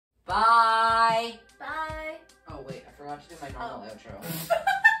Bye. Bye. Oh wait, I forgot to do my normal outro.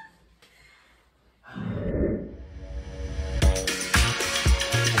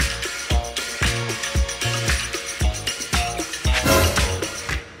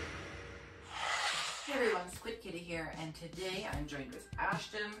 Hey everyone, Squid Kitty here, and today I'm joined with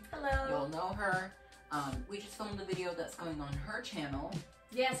Ashton. Hello. You'll know her. We just filmed a video that's going on her channel.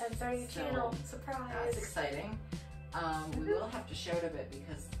 Yes, I'm starting a channel. Surprise. That's exciting. We will have to shout a bit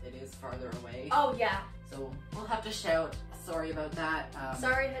because it is farther away. Oh yeah. So we'll have to shout. Sorry about that.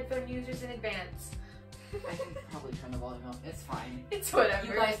 Sorry headphone users in advance. I can probably turn the volume up. It's fine. It's whatever.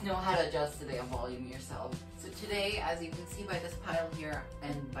 You guys know how to adjust the volume yourself. So today, as you can see by this pile here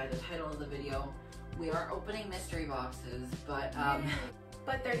and by the title of the video, we are opening mystery boxes, but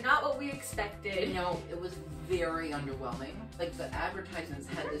but they're not what we expected. you know, it was very underwhelming. Like the advertisements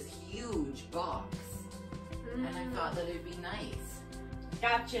had this huge box, and I thought that it'd be nice.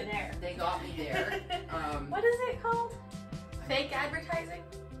 Gotcha there. They got me there. What is it called? Fake advertising?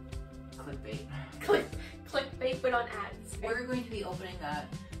 Clickbait. Clickbait, but on ads. We're going to be opening that,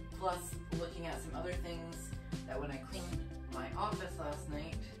 plus looking at some other things that when I cleaned my office last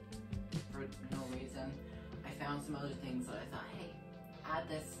night, for no reason, I found some other things that I thought, hey, add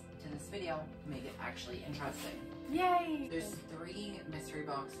this to this video to make it actually interesting. Yay! There's 3 mystery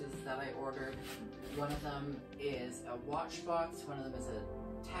boxes that I ordered. One of them is a watch box, one of them is a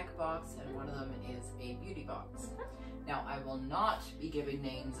tech box, and one of them is a beauty box. Now, I will not be giving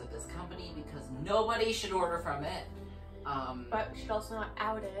names of this company because nobody should order from it. But we should also not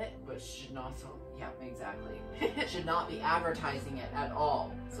out it. But should not, yeah, exactly. Should not be advertising it at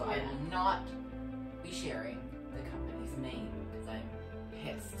all. So I will not be sharing the company's name because I'm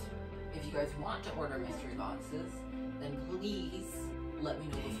pissed. If you guys want to order mystery boxes, then please let me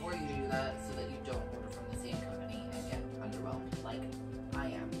know before you do that so that you don't order from the same company and get underwhelmed like I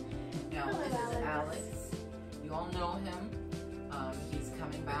am. Now, Hello, this is Alex. Alex. You all know him. He's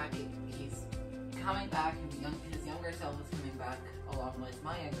coming back. He's coming back, and his younger self is coming back along with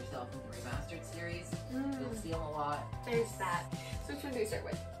my younger self in the remastered series. You'll see him a lot. There's that. So which one do we start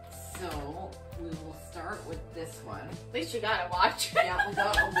with? So we will start with this one. At least you got a watch. Yeah, we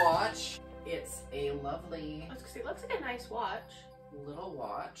got a watch. It's a lovely. It looks like a nice watch. Little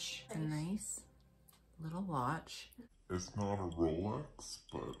watch. Nice. A nice little watch. It's not a Rolex,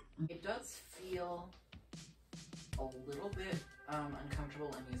 but it does feel a little bit uncomfortable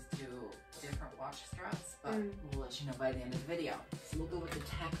and used to different watch straps, but we'll let you know by the end of the video. So we'll go with the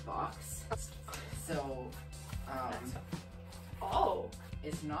tech box. So,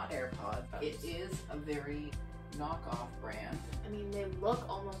 it's not AirPods. It is a very knockoff brand. I mean, they look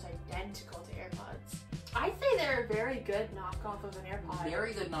almost identical to AirPods. I'd say they're a very good knockoff of an AirPod.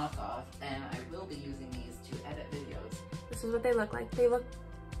 Very good knockoff, and I will be using these to edit videos. This is what they look like. They look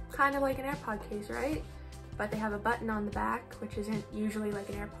kind of like an AirPod case, right? But they have a button on the back, which isn't usually like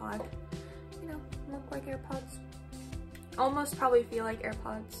an AirPod. You know, look like AirPods. Almost probably feel like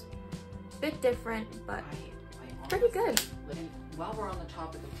AirPods. Bit different, but pretty good. While we're on the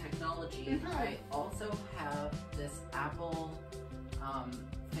topic of technology, I also have this Apple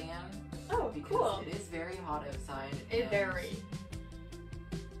fan. Oh, because cool. it is very hot outside. Very.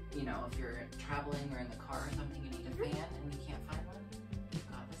 You know, if you're traveling or in the car or something, you need a fan and you can't find one, you've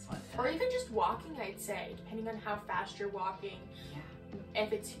got this one. Or even just walking, I'd say, depending on how fast you're walking. Yeah.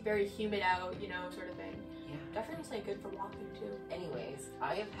 If it's very humid out, you know, sort of thing. Yeah. Definitely say good for walking too. Anyways,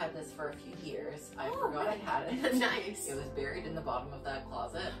 I have had this for a few years. I Oh, forgot nice. I had it. Nice. It was buried in the bottom of that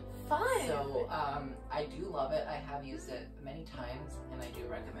closet. Fun. So I do love it. I have used it many times, and I do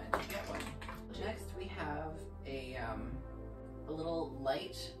recommend you get one. Next, we have a little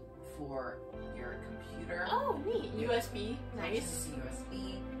light for your computer. Oh, neat. USB. Nice. It's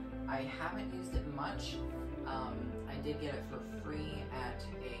USB. I haven't used it much. I did get it for free at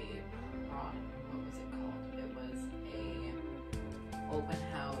a what was it called? It was a open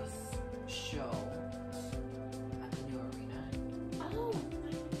house show at the new arena. Oh.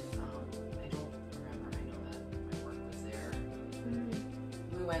 I don't remember. I know that my work was there.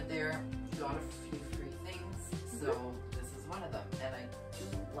 We went there, got a few free things, so this is one of them, and I do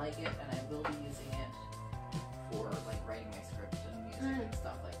like it, and I will be using it for like writing my script and music and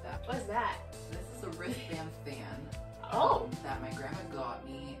stuff like that. What's that? This is a wristband fan. That my grandma got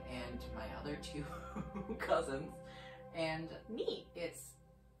me and my other 2 cousins, and Neat.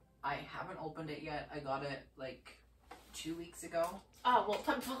 I haven't opened it yet. I got it like 2 weeks ago. Oh, well,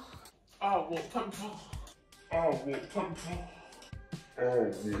 temple.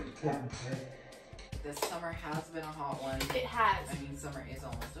 This summer has been a hot one. It has. I mean, summer is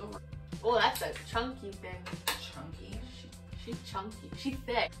almost over. Oh, that's a chunky thing. Chunky. She's chunky. She's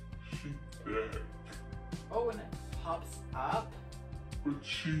thick. She's thick. Oh, when it pops up, But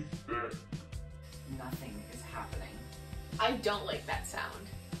she's thick. nothing is happening. I don't like that sound.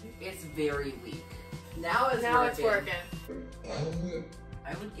 It's very weak. Now it's working.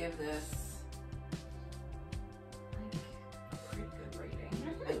 I would give this like a pretty good rating.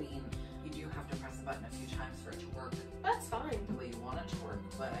 I mean, you do have to press the button a few times for it to work That's fine. the way you want it to work,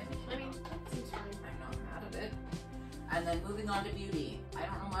 but I mean, that seems fine. I'm not mad at it. And then moving on to beauty. I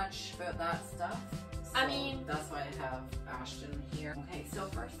don't know much about that stuff. So I mean, that's why I have Ashton here. Okay, so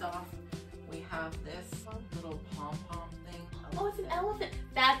first off, we have this little pom-pom thing. Oh, it's an elephant.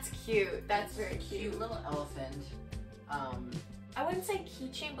 That's cute. That's very cute. Cute little elephant. I wouldn't say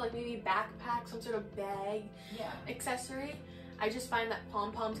keychain, but like maybe backpack, some sort of bag Yeah. accessory. I just find that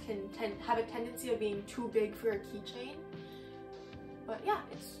pom-poms can have a tendency of being too big for a keychain. But yeah,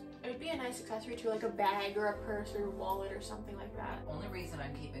 it would be a nice accessory to like a bag or a purse or a wallet or something like that. Only reason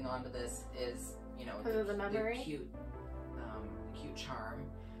I'm keeping on to this is, you know, Because of the memory? cute charm.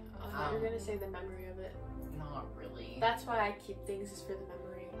 I thought you were gonna say the memory of it. Not really. That's why I keep things is for the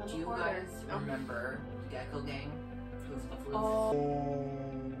memory. Do you guys remember Gecko Gang? Poof the Floof? Oh,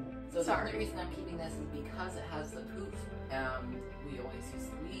 So the sorry. only reason I'm keeping this is because it has the poof.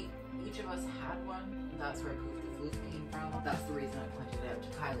 Each of us had one. And that's where Poof the Floof came from. That's the reason I pointed it out to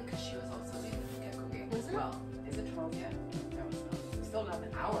Kylie, because she was also in the Gecko Gang as well. Is it 12 yet? No, it's not. We still got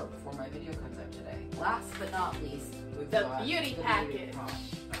an hour before my video comes out today. Last but not least, we've The got beauty the package. Beauty product.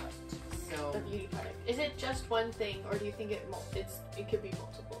 So the beauty product. Is it just one thing, or do you think it could be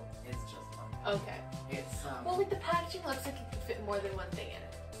multiple? it's just one. Okay. It's Well, like the packaging looks like it could fit more than one thing in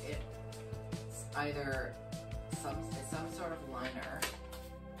it. it's either some sort of liner,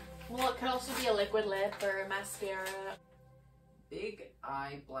 Well, it could also be a liquid lip or a mascara. big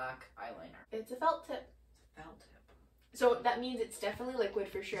eye black eyeliner. It's a felt tip. Felt tip. So that means it's definitely liquid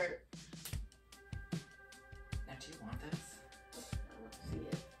for sure. Now do you want this? I want to see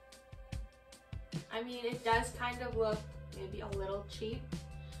it. I mean, it does kind of look maybe a little cheap.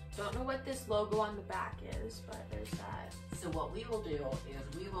 Don't know what this logo on the back is, but there's that. So what we will do is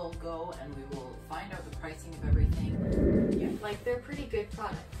we will go and we will find out the pricing of everything. Yeah, like they're pretty good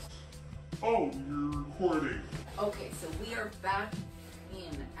products. Oh, you're recording. Okay, so we are back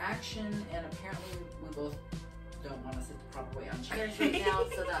in action, and apparently we both don't want to sit the proper way on chairs right now,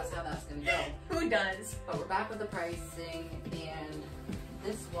 so that's how that's gonna go. Who does? But we're back with the pricing, and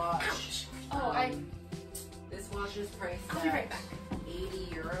this watch. This watch is priced I'll be at right back. 80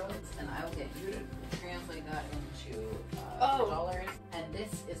 euros, and I will get you to translate that into dollars. And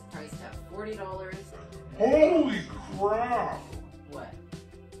this is priced at $40. Holy crap! What?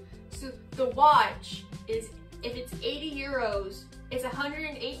 So the watch is, if it's 80 euros, it's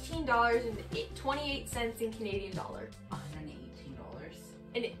 $118.28 in Canadian dollar.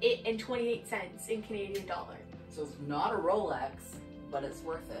 $118. And 28 cents in Canadian dollar. So it's not a Rolex, but it's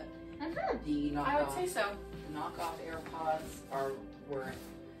worth it. The knockoff, I would say so. knockoff AirPods are worth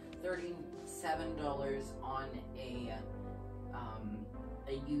 $37 on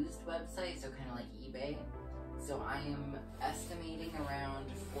a used website, so kind of like eBay. So I am estimating around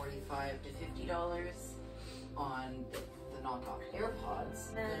 $45 to $50 on the knockoff AirPods.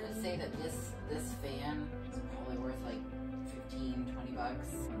 I'm gonna say that this fan is probably worth like 15-20 bucks.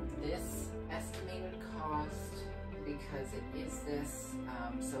 This estimated cost, because it is this,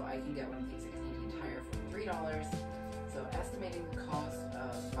 so I can get one of these at Canadian Tire for $3. So estimating the cost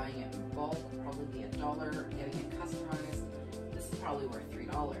of buying it in bulk would probably be $1, getting it customized. This is probably worth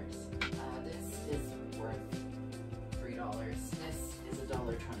 $3. This is worth $3. This is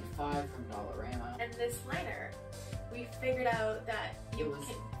 $1.25 from Dollarama. And this liner, we figured out that It was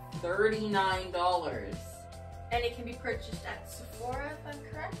 $39. and it can be purchased at Sephora, if I'm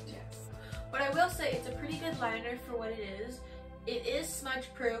correct. Yes. But I will say it's a pretty good liner for what it is. It is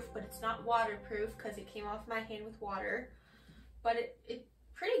smudge proof, but it's not waterproof because it came off my hand with water. But it's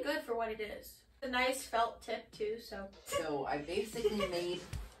pretty good for what it is. It's a nice felt tip too, so. So I basically made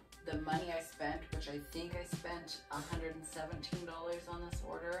the money I spent, which I think I spent $117 on this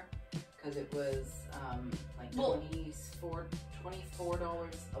order, because it was like $24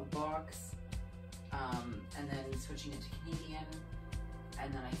 a box, and then switching it to Canadian,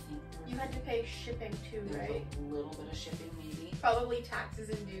 and then I think You had to pay shipping too, there's right? a little bit of shipping maybe. Probably taxes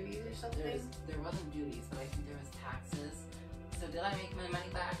and duties or something. There wasn't duties, but I think there was taxes. So did I make my money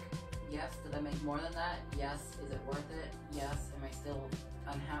back? Yes. Did I make more than that? Yes. Is it worth it? Yes. Am I still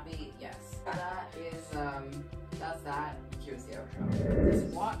unhappy? Yes. That is, that's that. Here's the outro. This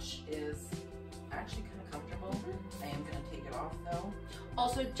watch is actually kind of comfortable. I am going to take it off though.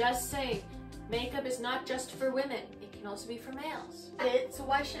 Also, just saying, Makeup is not just for women. It can also be for males. So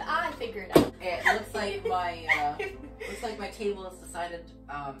why should I figure it out? It looks like my table has decided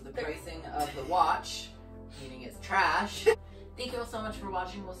the pricing of the watch, meaning it's trash. Thank you all so much for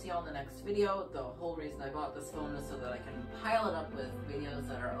watching. We'll see you all in the next video. The whole reason I bought this phone is so that I can pile it up with videos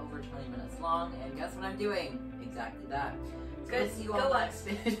that are over 20 minutes long. And guess what I'm doing? Exactly that. So Good. we'll see you all in the next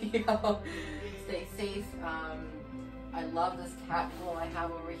video. Stay safe. I love this cat bowl I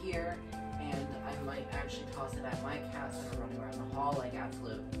have over here. And I might actually toss it at my cats that are running around the hall like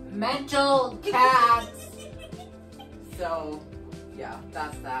absolute mental cats. So, yeah,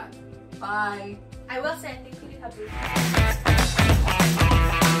 that's that. Bye. I will say, I think we do have